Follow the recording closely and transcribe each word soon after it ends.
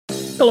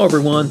Hello,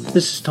 everyone.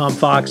 This is Tom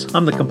Fox.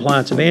 I'm the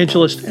Compliance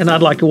Evangelist, and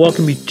I'd like to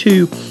welcome you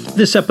to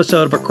this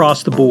episode of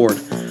Across the Board.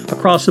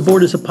 Across the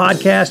Board is a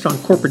podcast on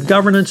corporate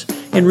governance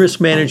and risk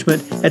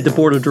management at the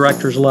board of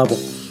directors level.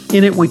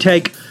 In it, we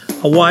take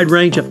a wide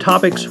range of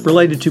topics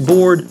related to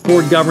board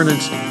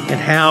governance, and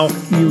how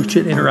you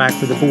should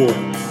interact with the board.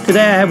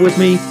 Today, I have with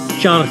me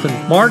Jonathan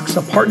Marks,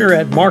 a partner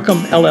at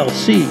Marcum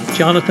LLC.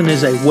 Jonathan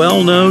is a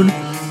well-known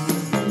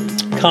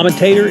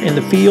commentator in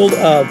the field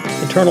of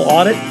internal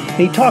audit, and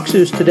he talks to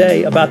us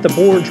today about the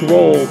board's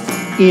role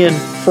in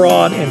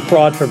fraud and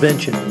fraud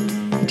prevention.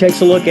 He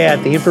takes a look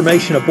at the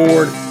information a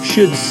board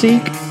should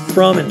seek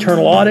from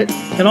internal audit,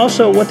 and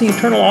also what the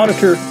internal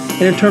auditor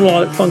and internal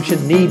audit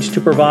function needs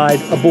to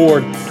provide a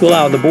board to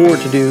allow the board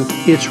to do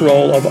its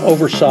role of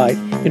oversight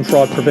in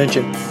fraud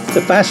prevention. It's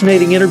a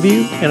fascinating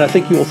interview, and I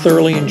think you will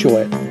thoroughly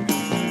enjoy it.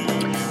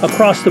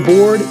 Across the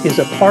Board is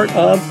a part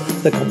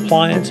of the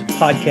Compliance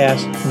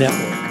Podcast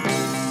Network.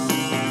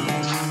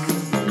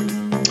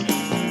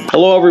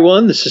 Hello,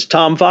 everyone. This is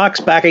Tom Fox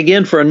back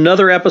again for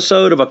another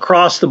episode of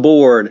Across the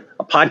Board,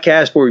 a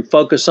podcast where we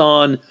focus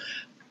on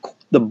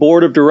the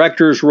board of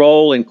directors'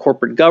 role in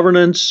corporate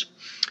governance,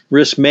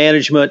 risk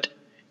management,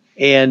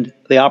 and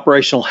the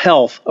operational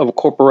health of a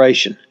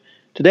corporation.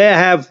 Today I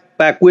have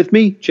back with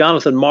me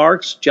Jonathan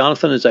Marks.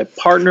 Jonathan is a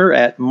partner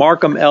at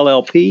Marcum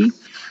LLP.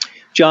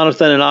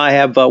 Jonathan and I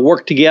have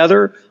worked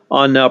together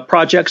on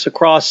projects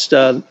across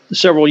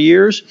several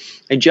years,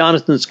 and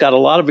Jonathan's got a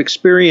lot of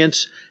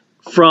experience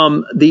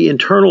from the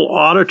internal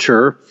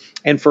auditor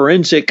and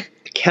forensic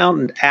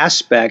accountant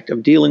aspect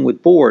of dealing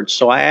with boards.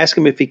 So I asked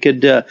him if he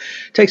could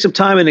take some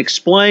time and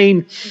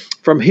explain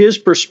from his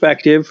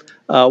perspective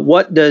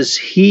what does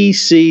he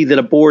see that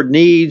a board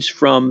needs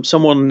from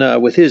someone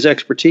with his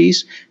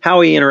expertise, how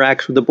he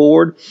interacts with the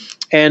board,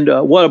 and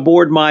what a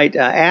board might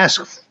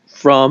ask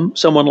from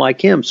someone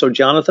like him. So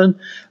Jonathan,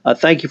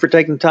 thank you for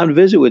taking the time to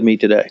visit with me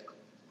today.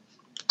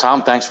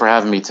 Tom, thanks for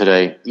having me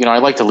today. You know,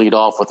 I'd like to lead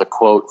off with a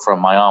quote from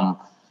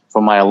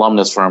my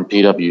alumnus firm,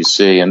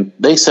 PwC, and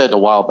they said a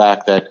while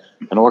back that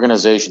an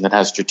organization that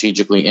has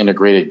strategically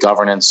integrated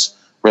governance,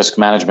 risk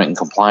management, and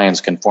compliance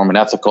can form an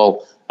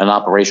ethical and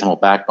operational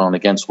backbone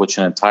against which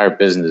an entire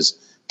business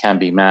can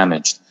be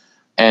managed.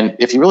 And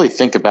if you really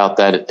think about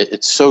that,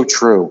 it's so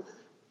true.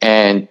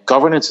 And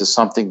governance is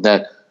something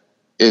that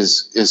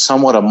is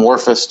somewhat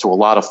amorphous to a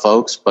lot of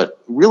folks,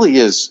 but really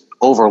is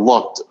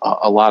overlooked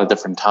a lot of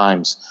different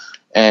times.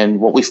 And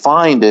what we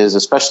find is,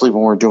 especially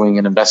when we're doing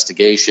an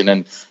investigation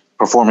and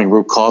performing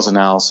root cause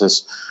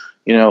analysis,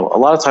 you know, a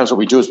lot of times what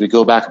we do is we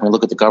go back and we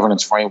look at the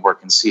governance framework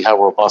and see how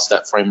robust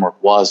that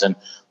framework was. And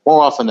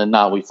more often than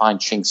not, we find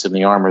chinks in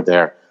the armor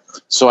there.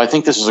 So I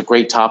think this is a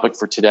great topic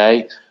for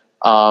today.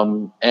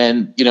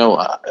 And, you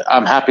know,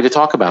 I'm happy to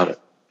talk about it.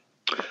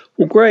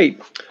 Well, great.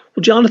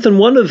 Well, Jonathan,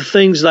 one of the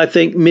things that I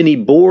think many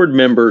board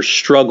members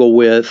struggle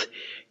with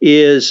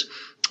is,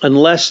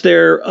 unless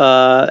they're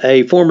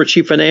a former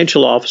chief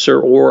financial officer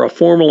or a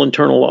formal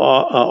internal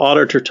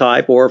auditor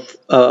type, or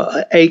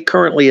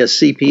currently a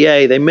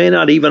CPA, they may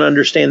not even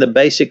understand the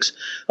basics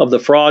of the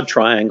fraud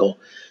triangle.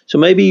 So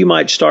maybe you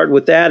might start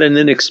with that and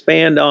then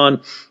expand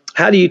on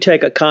how do you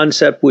take a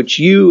concept which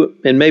you,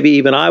 and maybe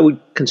even I, would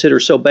consider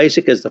so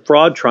basic as the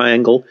fraud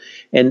triangle,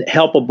 and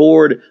help a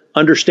board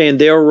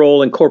understand their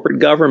role in corporate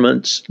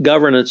governance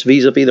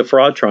vis-a-vis the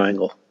fraud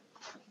triangle.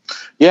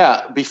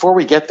 Yeah, before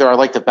we get there, I'd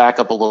like to back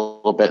up a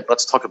little bit.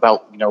 Let's talk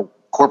about, you know,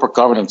 corporate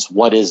governance.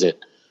 What is it?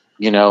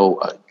 You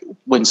know,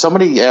 when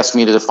somebody asks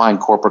me to define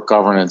corporate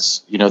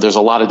governance, you know, there's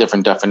a lot of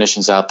different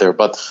definitions out there,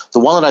 but the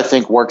one that I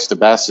think works the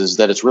best is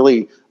that it's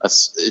really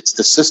it's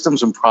the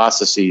systems and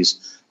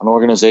processes an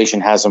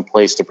organization has in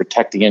place to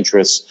protect the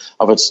interests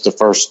of its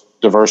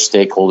diverse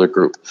stakeholder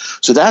group.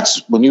 So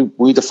that's when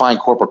we define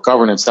corporate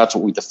governance, that's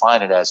what we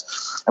define it as.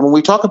 And when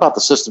we talk about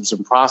the systems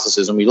and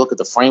processes and we look at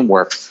the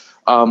framework,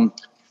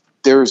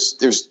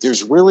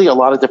 there's really a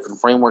lot of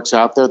different frameworks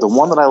out there. The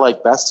one that I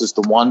like best is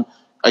the one,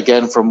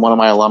 again, from one of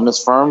my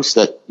alumnus firms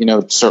that, you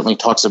know, certainly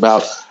talks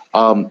about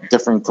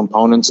different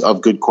components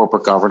of good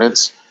corporate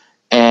governance.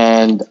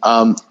 And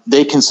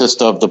they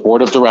consist of the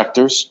board of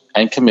directors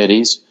and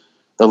committees,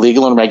 the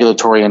legal and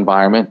regulatory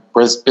environment,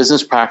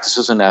 business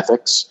practices and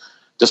ethics,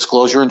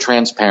 disclosure and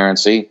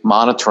transparency,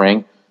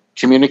 monitoring,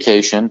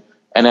 communication,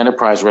 and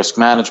enterprise risk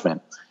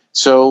management.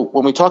 So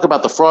when we talk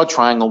about the fraud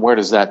triangle, where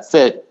does that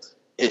fit?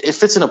 It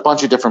fits in a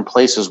bunch of different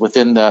places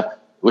within the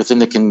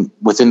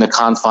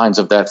confines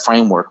of that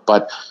framework.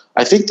 But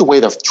I think the way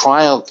the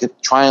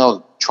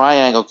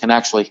triangle can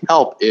actually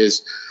help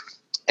is,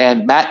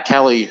 and Matt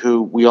Kelly,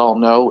 who we all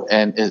know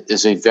and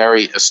is a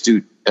very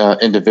astute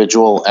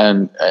individual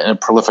and a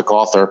prolific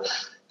author,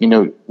 you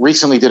know,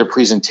 recently did a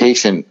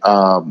presentation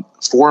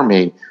for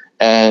me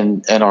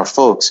and our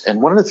folks.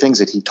 And one of the things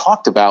that he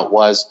talked about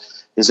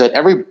is that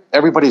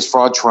everybody's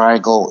fraud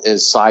triangle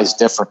is sized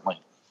differently.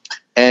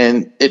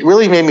 And it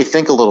really made me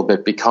think a little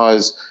bit,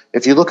 because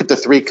if you look at the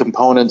three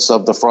components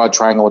of the fraud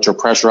triangle, which are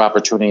pressure,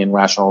 opportunity, and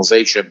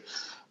rationalization,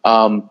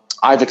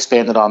 I've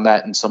expanded on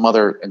that in some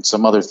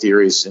other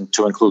theories, and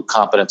to include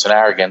competence and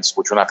arrogance,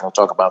 which we're not going to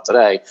talk about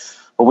today.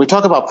 When we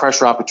talk about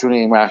pressure,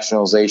 opportunity, and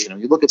rationalization,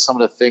 and you look at some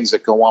of the things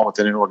that go on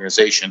within an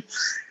organization,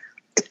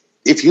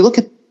 if you look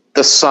at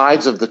the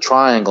sides of the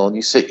triangle and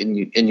you sit and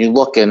you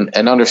look and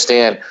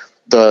understand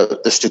the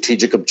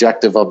strategic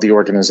objective of the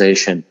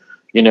organization,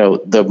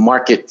 the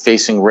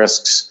market-facing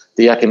risks,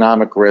 the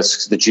economic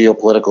risks, the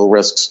geopolitical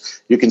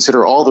risks, you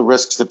consider all the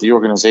risks that the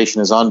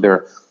organization is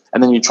under,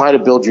 and then you try to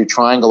build your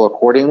triangle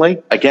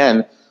accordingly.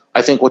 Again,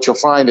 I think what you'll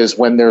find is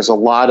when there's a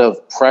lot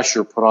of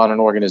pressure put on an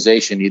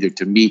organization, either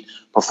to meet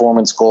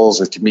performance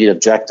goals or to meet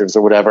objectives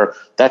or whatever,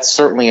 that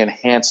certainly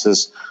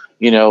enhances,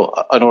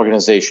 an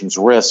organization's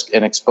risk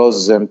and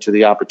exposes them to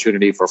the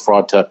opportunity for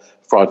fraud to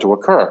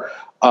occur.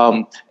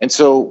 And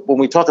so when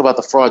we talk about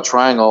the fraud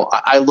triangle,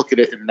 I look at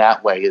it in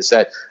that way, is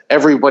that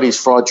everybody's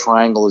fraud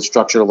triangle is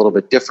structured a little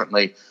bit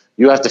differently.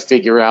 You have to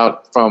figure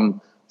out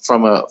from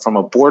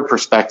a board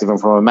perspective and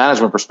from a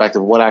management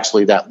perspective what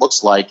actually that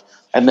looks like,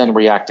 and then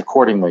react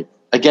accordingly.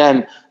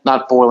 Again,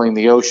 not boiling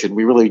the ocean.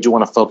 We really do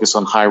want to focus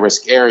on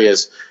high-risk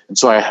areas, and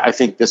so I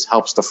think this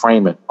helps to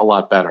frame it a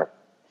lot better.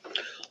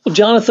 Well,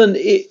 Jonathan,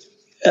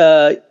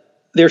 there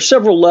are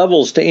several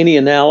levels to any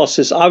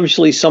analysis.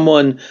 Obviously,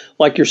 someone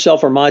like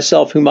yourself or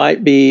myself who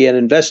might be an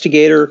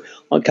investigator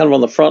on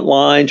the front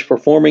lines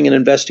performing an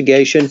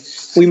investigation,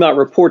 we might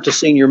report to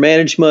senior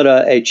management,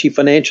 a chief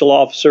financial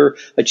officer,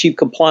 a chief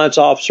compliance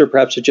officer,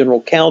 perhaps a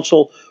general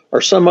counsel, or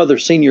some other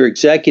senior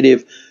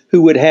executive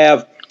who would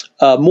have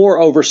more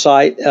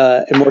oversight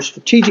and more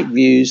strategic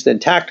views than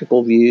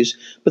tactical views.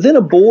 But then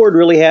a board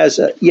really has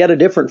yet a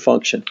different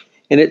function,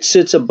 and it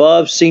sits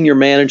above senior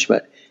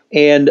management.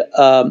 And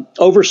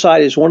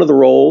oversight is one of the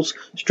roles.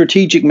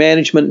 Strategic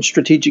management and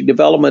strategic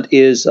development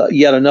is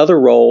yet another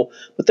role,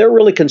 but they're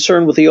really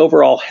concerned with the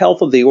overall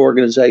health of the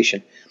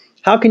organization.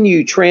 How can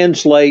you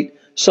translate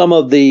some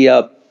of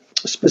the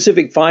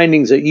specific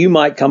findings that you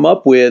might come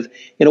up with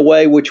in a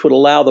way which would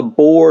allow the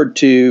board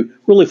to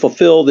really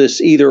fulfill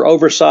this either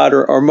oversight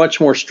or much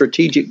more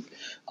strategic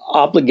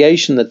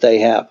obligation that they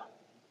have?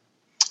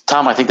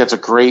 Tom, I think that's a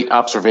great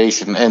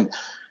observation. And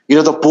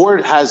the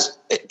board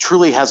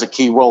truly has a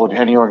key role in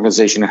any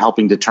organization in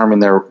helping determine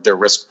their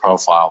risk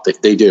profile.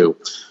 They do.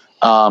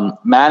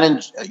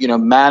 Management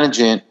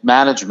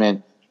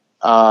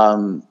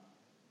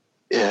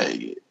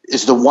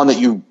is the one that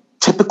you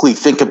typically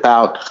think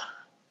about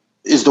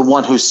is the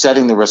one who's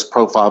setting the risk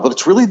profile, but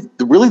it's really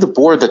the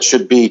board that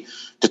should be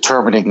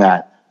determining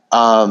that.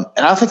 And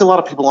I think a lot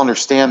of people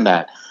understand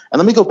that. And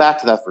let me go back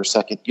to that for a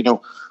second.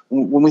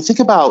 When we think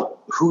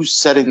about who's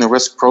setting the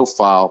risk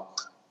profile,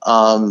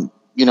 a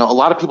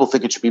lot of people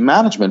think it should be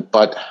management,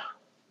 but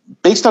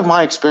based on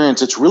my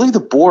experience, it's really the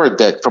board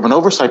that, from an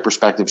oversight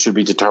perspective, should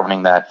be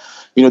determining that.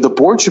 The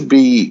board should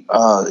be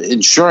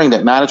ensuring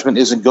that management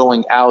isn't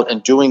going out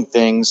and doing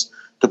things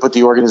to put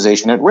the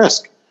organization at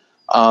risk.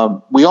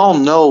 We all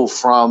know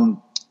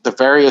from the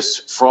various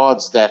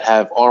frauds that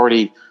have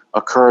already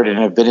occurred and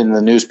have been in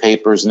the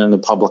newspapers and in the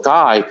public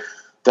eye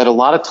that a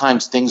lot of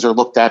times things are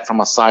looked at from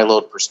a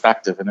siloed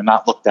perspective and they're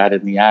not looked at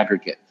in the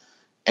aggregate.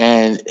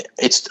 And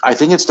I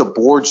think it's the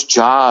board's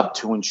job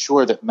to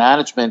ensure that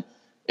management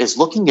is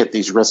looking at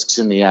these risks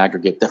in the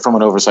aggregate from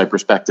an oversight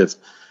perspective.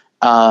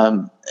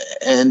 And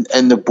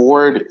the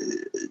board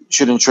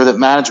should ensure that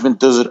management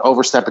doesn't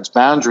overstep its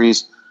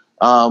boundaries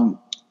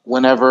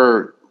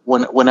whenever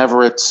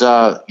it's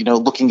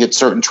looking at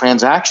certain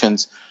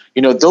transactions.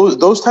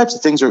 Those types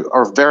of things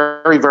are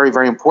very, very,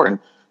 very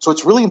important. So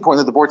it's really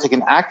important that the board take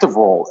an active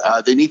role.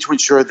 They need to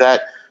ensure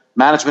that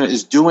management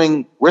is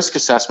doing risk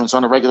assessments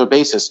on a regular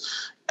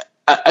basis.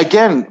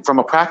 Again, from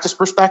a practice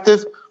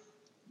perspective,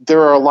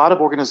 there are a lot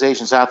of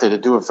organizations out there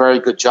that do a very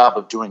good job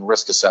of doing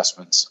risk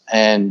assessments,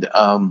 and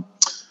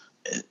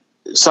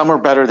some are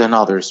better than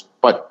others.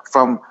 But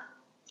from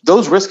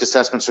those risk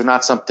assessments are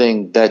not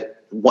something that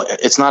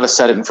it's not a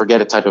set it and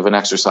forget it type of an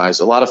exercise.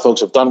 A lot of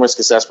folks have done risk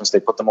assessments, they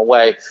put them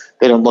away,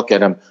 they don't look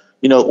at them.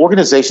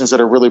 Organizations that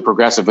are really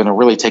progressive and are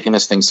really taking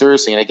this thing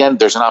seriously. And again,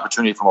 there's an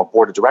opportunity from a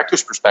board of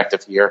directors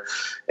perspective here,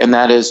 and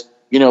that is,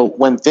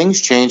 when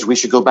things change, we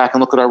should go back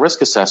and look at our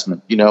risk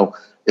assessment.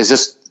 Is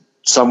this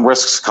some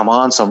risks come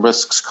on, some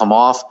risks come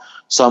off,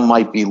 some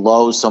might be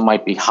low, some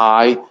might be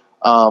high.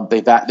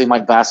 They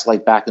might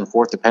vacillate back and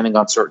forth depending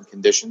on certain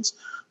conditions.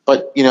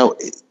 But,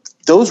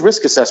 those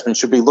risk assessments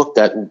should be looked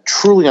at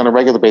truly on a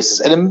regular basis,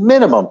 at a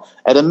minimum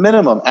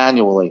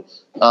annually.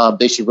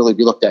 They should really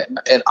be looked at.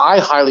 And I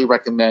highly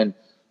recommend,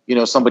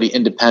 somebody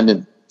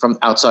independent from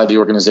outside the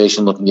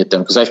organization looking at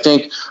them, because I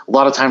think a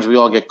lot of times we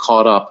all get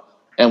caught up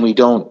and we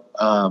don't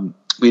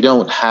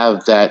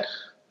have that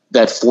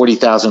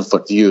 40,000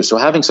 foot view. So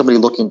having somebody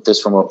looking at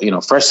this from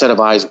a fresh set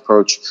of eyes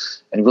approach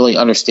and really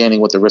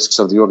understanding what the risks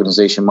of the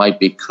organization might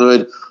be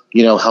could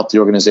help the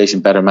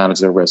organization better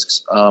manage their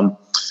risks.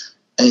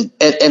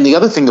 And the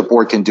other thing the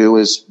board can do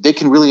is they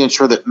can really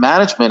ensure that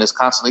management is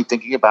constantly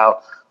thinking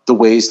about the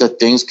ways that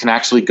things can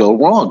actually go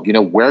wrong.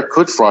 Where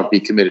could fraud be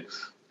committed?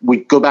 We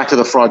go back to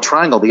the fraud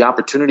triangle, the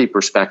opportunity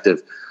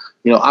perspective.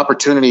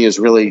 opportunity is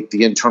really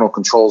the internal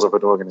controls of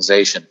an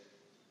organization.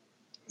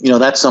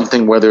 That's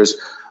something where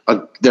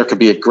there could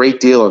be a great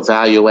deal of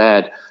value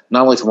add,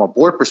 not only from a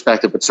board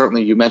perspective, but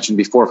certainly you mentioned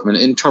before from an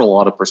internal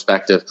audit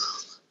perspective.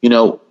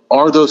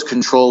 Are those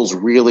controls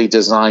really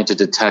designed to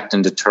detect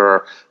and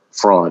deter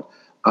fraud?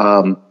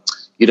 I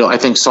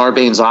think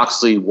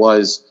Sarbanes-Oxley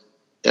was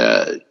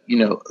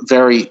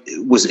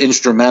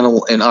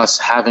instrumental in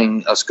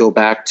having us go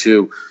back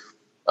to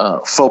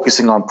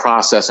focusing on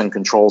process and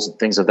controls and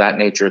things of that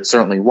nature. It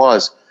certainly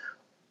was.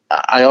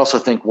 I also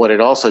think what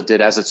it also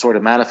did, as it sort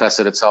of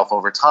manifested itself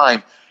over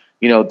time,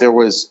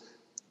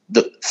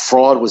 the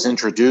fraud was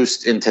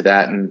introduced into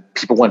that, and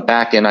people went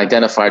back and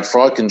identified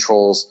fraud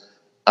controls.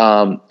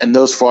 And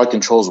those fraud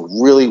controls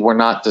really were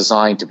not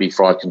designed to be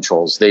fraud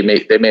controls. They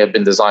may have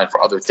been designed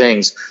for other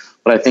things,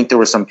 but I think there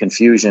was some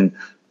confusion.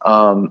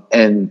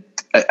 And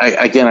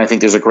I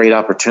think there's a great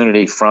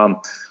opportunity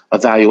from a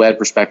value add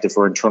perspective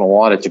for internal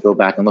audit to go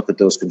back and look at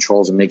those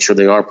controls and make sure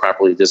they are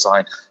properly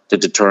designed to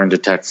deter and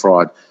detect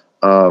fraud.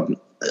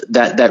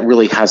 That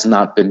really has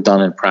not been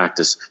done in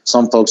practice.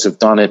 Some folks have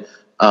done it,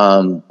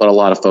 but a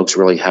lot of folks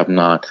really have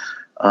not.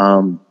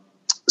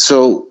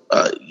 So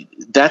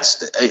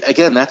that's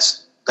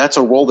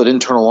a role that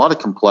internal audit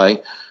can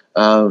play.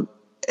 And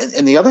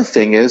the other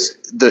thing is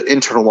the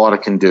internal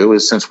audit can do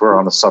is, since we're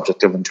on the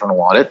subject of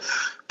internal audit,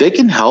 they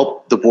can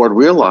help the board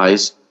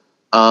realize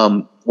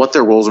what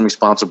their roles and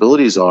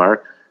responsibilities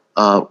are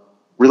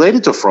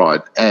related to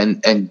fraud,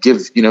 and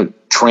give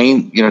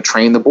train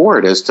the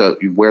board as to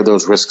where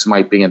those risks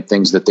might be and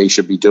things that they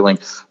should be doing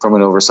from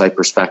an oversight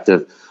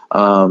perspective,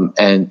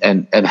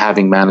 and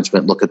having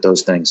management look at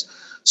those things.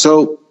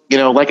 So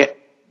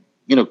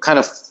kind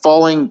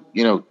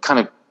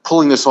of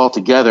pulling this all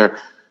together,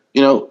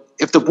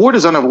 if the board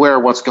is unaware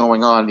of what's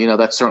going on,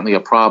 that's certainly a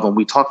problem.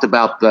 We talked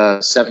about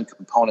the 7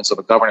 components of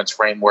a governance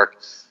framework.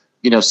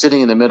 Sitting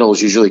in the middle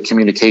is usually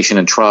communication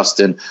and trust.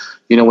 And,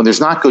 when there's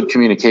not good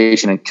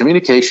communication, and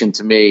communication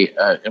to me,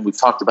 and we've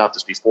talked about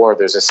this before,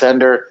 there's a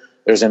sender,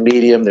 there's a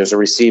medium, there's a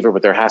receiver,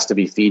 but there has to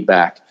be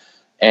feedback.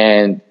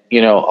 And,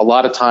 a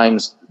lot of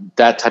times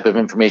that type of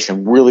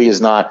information really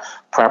is not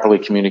properly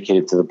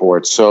communicated to the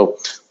board. So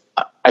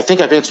I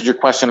think I've answered your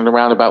question in a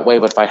roundabout way,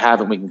 but if I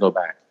haven't, we can go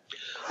back.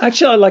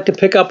 Actually, I'd like to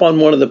pick up on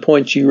one of the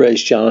points you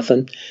raised,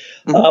 Jonathan.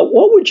 Mm-hmm.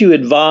 What would you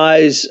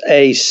advise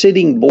a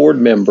sitting board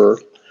member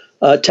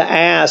to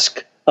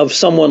ask of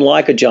someone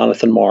like a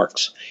Jonathan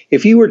Marks?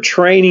 If you were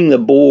training the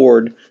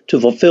board to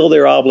fulfill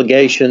their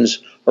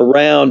obligations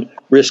around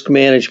risk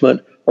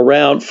management,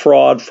 around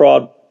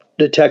fraud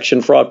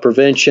detection, fraud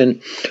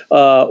prevention,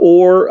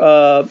 or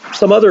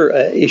some other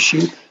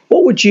issue,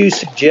 what would you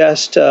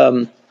suggest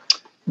a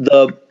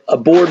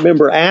board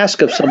member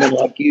ask of someone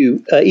like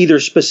you,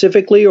 either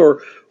specifically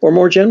or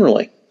more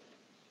generally?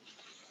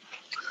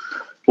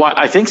 Well,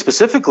 I think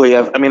specifically,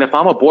 if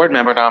I'm a board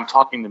member and I'm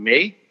talking to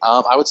me,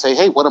 I would say,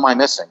 hey, what am I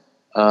missing?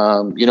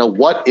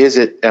 What is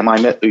it?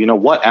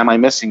 What am I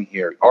missing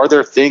here? Are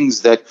there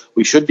things that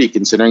we should be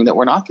considering that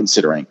we're not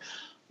considering?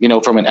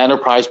 From an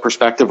enterprise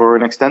perspective or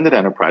an extended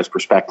enterprise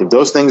perspective,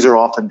 those things are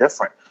often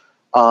different.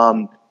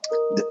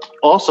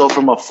 Also,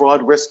 from a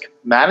fraud risk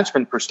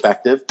management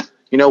perspective,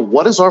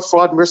 what does our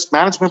fraud risk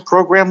management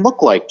program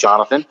look like,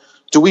 Jonathan?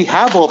 Do we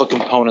have all the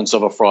components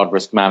of a fraud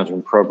risk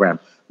management program?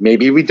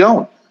 Maybe we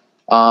don't.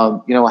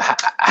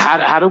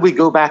 How do we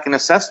go back and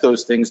assess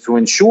those things to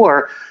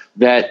ensure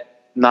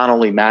that not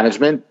only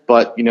management,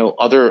 but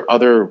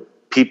other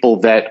people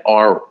that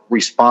are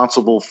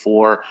responsible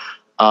for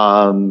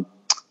the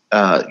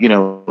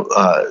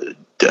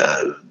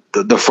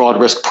fraud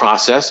risk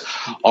process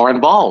are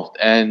involved,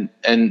 and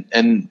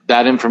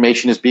that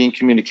information is being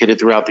communicated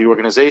throughout the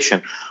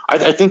organization.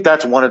 I think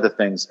that's one of the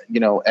things,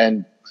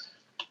 and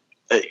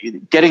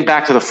getting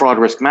back to the fraud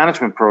risk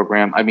management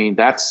program,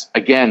 that's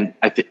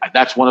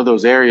one of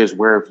those areas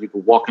where if you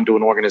could walk into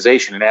an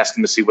organization and ask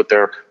them to see what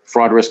their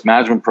fraud risk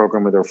management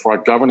program or their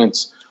fraud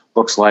governance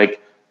looks like,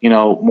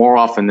 more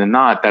often than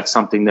not, that's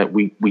something that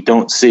we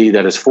don't see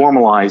that is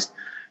formalized,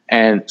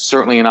 and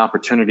certainly an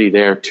opportunity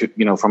there to,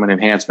 from an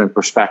enhancement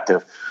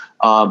perspective.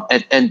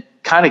 And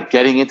kind of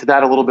getting into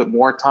that a little bit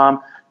more, Tom,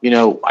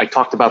 I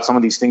talked about some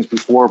of these things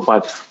before,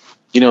 but,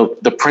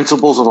 the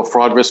principles of a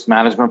fraud risk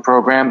management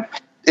program,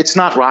 it's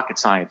not rocket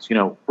science.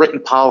 Written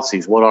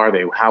policies, what are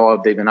they? How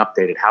have they been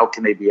updated? How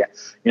can they be,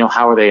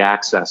 how are they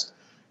accessed?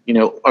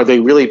 Are they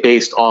really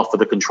based off of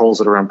the controls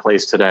that are in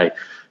place today?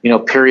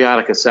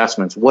 Periodic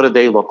assessments, what do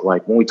they look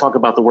like? When we talk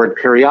about the word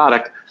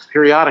periodic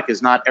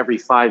is not every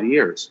 5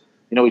 years.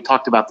 We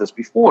talked about this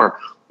before.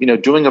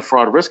 Doing a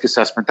fraud risk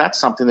assessment, that's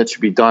something that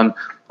should be done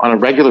on a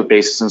regular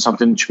basis and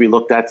something that should be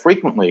looked at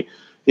frequently.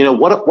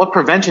 What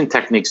prevention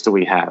techniques do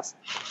we have?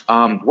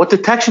 What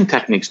detection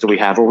techniques do we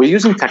have? Are we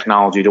using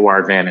technology to our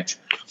advantage?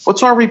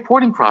 What's our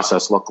reporting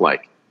process look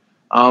like?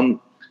 A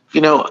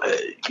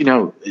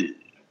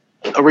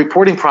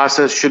reporting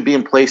process should be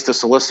in place to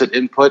solicit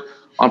input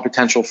on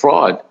potential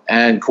fraud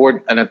and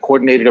a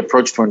coordinated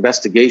approach to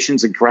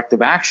investigations and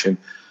corrective action.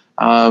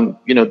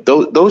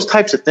 Those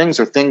types of things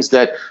are things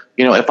that,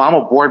 if I'm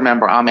a board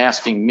member, I'm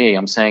asking me,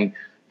 I'm saying,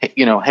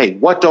 hey,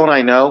 what don't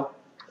I know?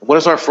 What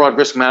is our fraud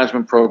risk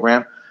management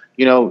program?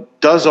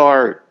 Does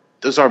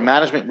our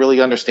management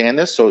really understand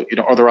this? So,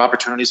 are there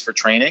opportunities for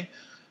training?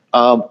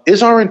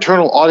 Is our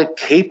internal audit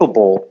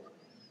capable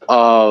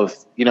of,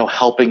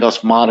 helping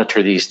us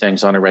monitor these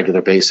things on a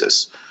regular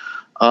basis?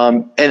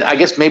 And I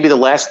guess maybe the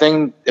last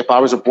thing, if I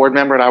was a board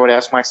member, and I would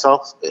ask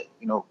myself,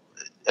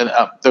 and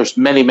there's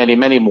many, many,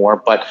 many more,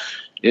 but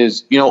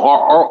is,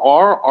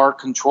 are our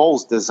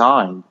controls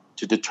designed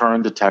to deter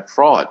and detect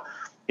fraud?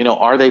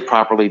 Are they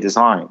properly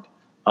designed?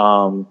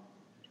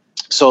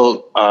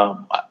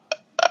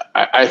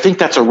 I think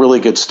that's a really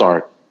good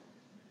start.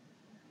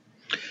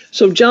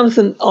 So,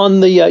 Jonathan,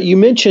 on the you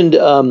mentioned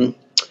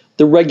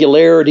the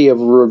regularity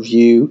of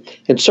review,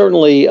 and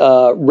certainly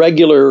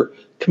regular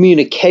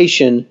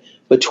communication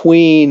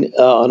between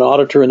an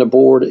auditor and the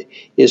board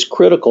is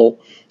critical.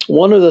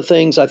 One of the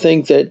things I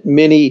think that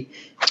many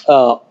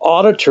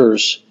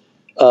auditors,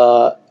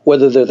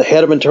 whether they're the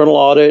head of internal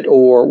audit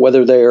or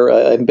whether they're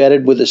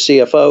embedded with the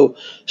CFO,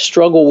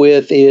 struggle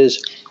with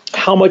is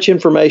how much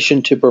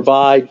information to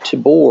provide to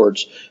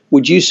boards.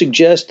 Would you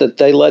suggest that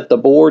they let the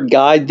board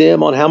guide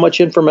them on how much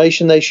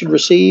information they should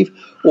receive,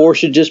 or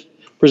should just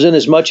present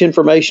as much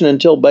information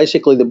until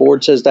basically the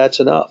board says that's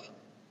enough?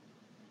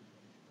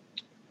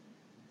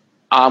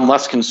 I'm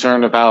less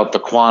concerned about the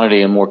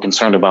quantity and more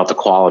concerned about the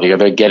quality. Are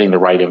they getting the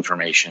right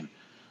information?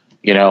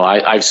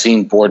 I've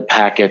seen board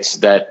packets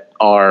that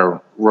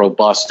are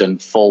robust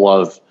and full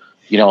of,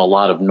 a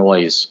lot of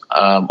noise.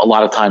 A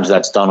lot of times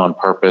that's done on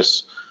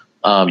purpose.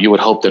 You would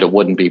hope that it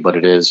wouldn't be, but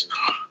it is.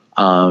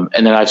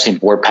 And then I've seen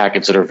board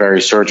packets that are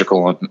very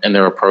surgical in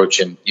their approach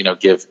and,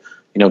 give,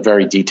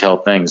 very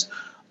detailed things,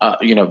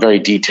 very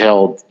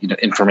detailed,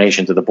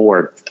 information to the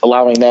board,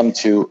 allowing them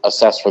to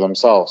assess for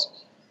themselves.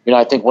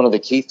 I think one of the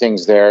key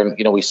things there, and,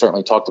 we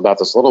certainly talked about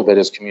this a little bit,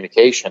 is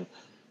communication.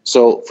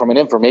 So from an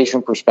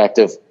information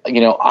perspective,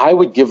 I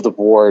would give the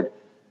board,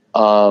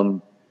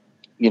 the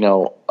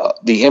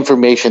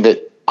information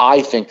that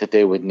I think that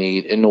they would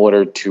need in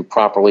order to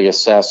properly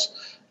assess,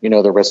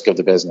 the risk of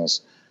the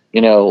business.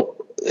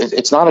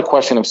 It's not a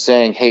question of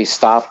saying, hey,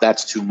 stop,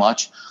 that's too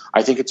much.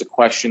 I think it's a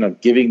question of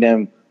giving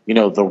them,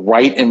 the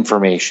right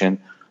information,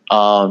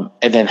 and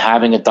then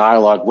having a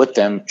dialogue with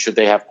them should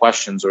they have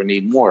questions or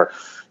need more.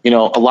 A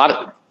lot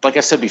of, like I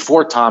said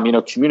before, Tom,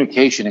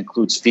 communication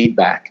includes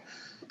feedback.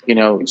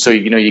 So,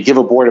 you give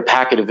a board a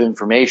packet of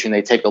information,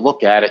 they take a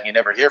look at it, you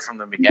never hear from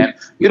them again.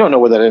 You don't know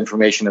whether that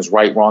information is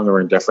right, wrong, or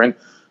indifferent.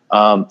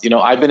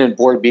 I've been in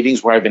board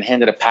meetings where I've been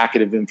handed a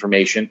packet of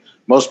information.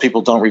 Most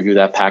people don't review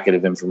that packet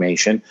of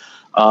information.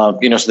 So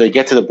they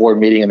get to the board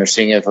meeting and they're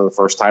seeing it for the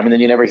first time, and then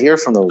you never hear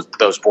from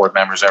those board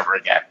members ever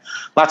again.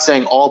 I'm not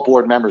saying all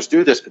board members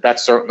do this, but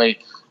that's certainly,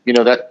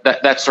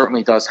 that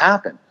certainly does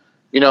happen.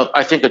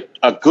 I think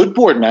a good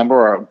board member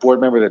or a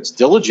board member that's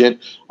diligent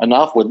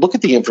enough would look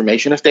at the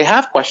information. If they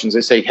have questions,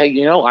 they say,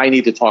 hey, I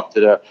need to talk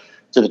to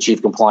the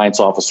chief compliance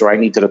officer. I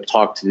need to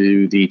talk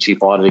to the chief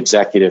audit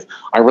executive.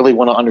 I really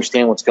want to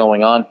understand what's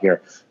going on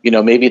here.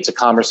 Maybe it's a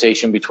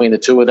conversation between the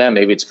two of them.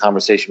 Maybe it's a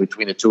conversation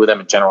between the two of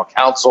them and general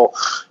counsel.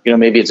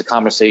 Maybe it's a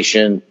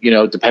conversation,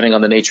 depending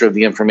on the nature of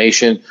the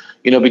information,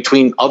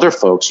 between other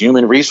folks.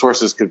 Human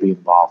resources could be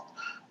involved.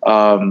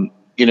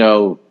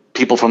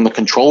 People from the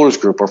controllers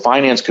group or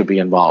finance could be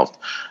involved.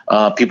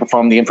 People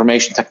from the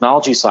information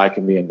technology side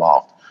can be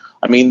involved.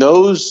 I mean,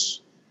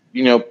 those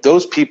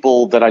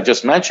people that I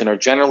just mentioned are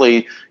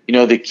generally,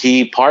 the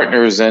key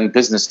partners and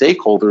business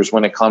stakeholders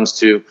when it comes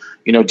to,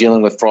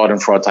 dealing with fraud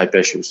and fraud type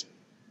issues.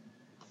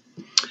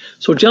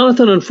 So,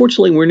 Jonathan,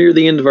 unfortunately, we're near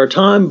the end of our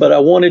time, but I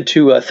wanted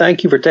to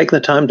thank you for taking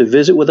the time to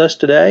visit with us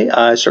today.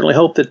 I certainly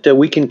hope that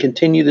we can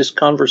continue this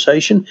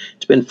conversation.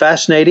 It's been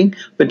fascinating.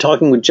 I've been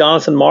talking with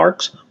Jonathan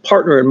Marks,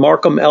 partner in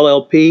Markham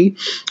LLP,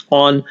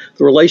 on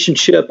the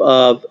relationship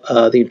of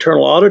the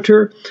internal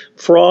auditor,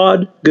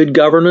 fraud, good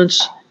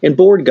governance, and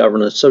board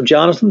governance. So,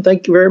 Jonathan,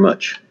 thank you very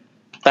much.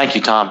 Thank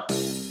you, Tom.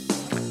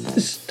 This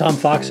is Tom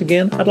Fox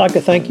again. I'd like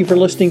to thank you for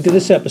listening to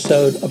this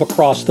episode of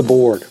Across the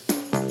Board.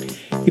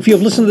 If you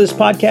have listened to this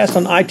podcast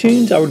on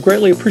iTunes, I would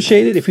greatly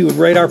appreciate it if you would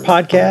rate our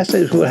podcast.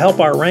 It would help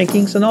our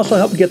rankings and also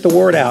help get the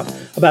word out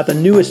about the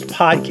newest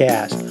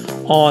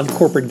podcast on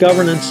corporate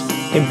governance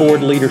and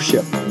board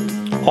leadership.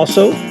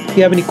 Also, if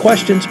you have any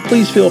questions,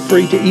 please feel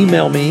free to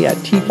email me at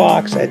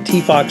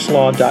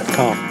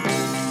tfox@tfoxlaw.com.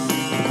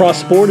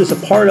 Across the Board is a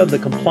part of the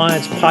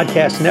Compliance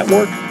Podcast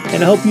Network,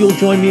 and I hope you'll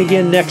join me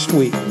again next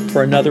week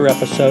for another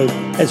episode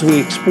as we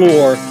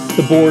explore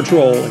the board's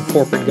role in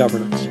corporate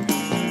governance.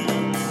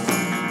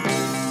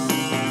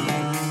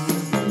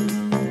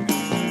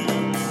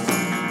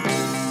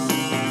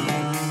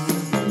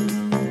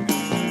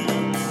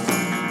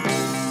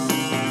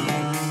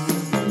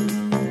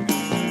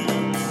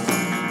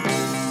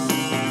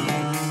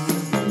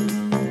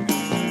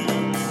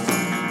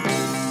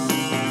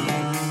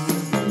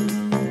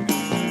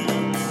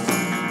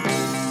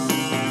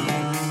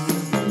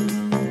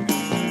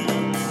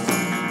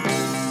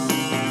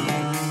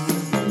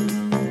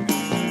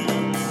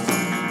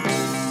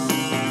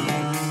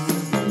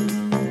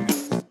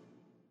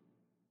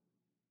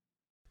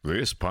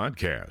 This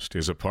podcast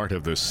is a part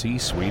of the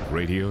C-Suite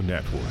Radio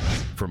Network.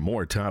 For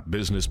more top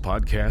business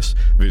podcasts,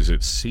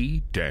 visit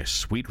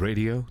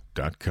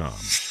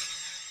c-suiteradio.com.